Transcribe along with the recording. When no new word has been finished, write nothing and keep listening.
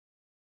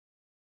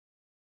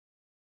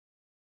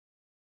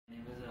My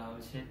name is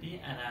Rahul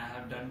and I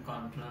have done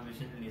CONTOURA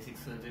VISION LASIK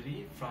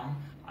surgery from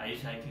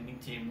Aayush Eye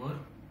Clinic Chembur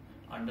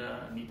under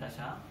Amit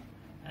Shah,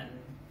 and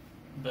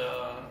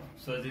the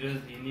surgery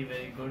was really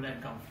very good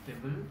and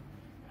comfortable.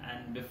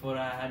 And before,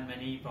 I had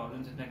many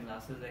problems with my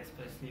glasses,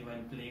 especially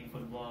while playing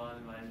football,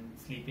 while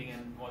sleeping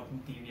and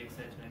watching TV,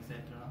 etc. etc.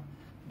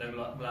 The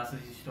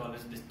glasses used to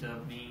always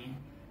disturb me,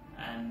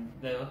 and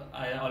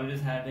I always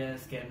had a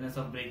scaredness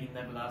of breaking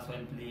the glass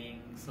while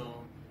playing.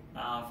 So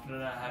now, after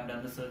I have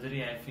done the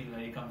surgery, I feel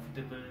very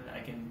comfortable.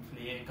 I can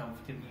play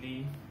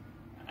comfortably,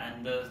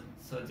 and the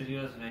surgery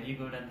was very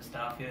good, and the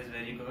staff here is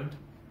very good.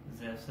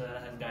 Zev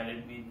sir has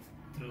guided me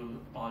through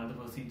all the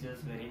procedures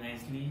very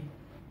nicely,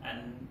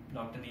 and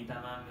Dr. Neeta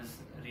ma'am is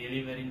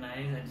really very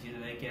nice, and she's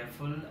very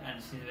careful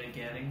and she's very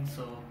caring.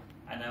 So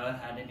I never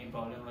had any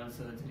problem while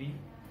surgery,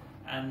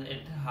 and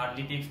it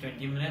hardly takes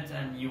 20 minutes,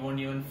 and you won't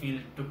even feel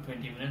it took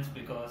 20 minutes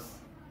because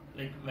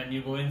like when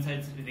you go inside,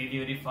 it's really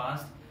very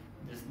fast.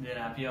 Just they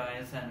wrap your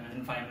eyes, and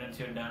within 5 minutes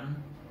you're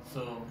done.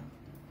 So,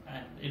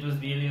 and it was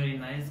really very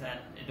nice,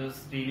 and it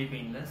was really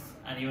painless.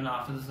 And even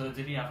after the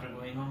surgery, after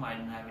going home, I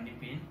didn't have any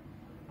pain.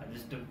 I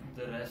just took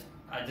the rest.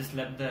 I just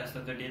slept the rest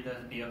of the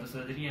day of the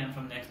surgery, and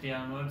from next day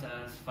onwards,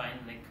 I was fine,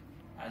 like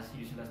as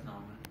usual, as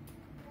normal.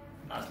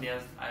 Lastly,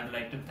 I would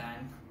like to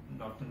thank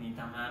Dr.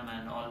 Neeta ma'am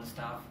and all the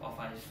staff of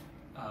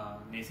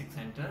Aayush Basic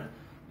Center,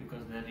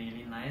 because they're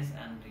really nice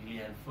and really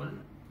helpful,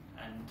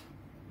 and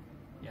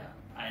yeah,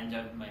 I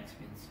enjoyed my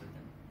experience with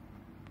them.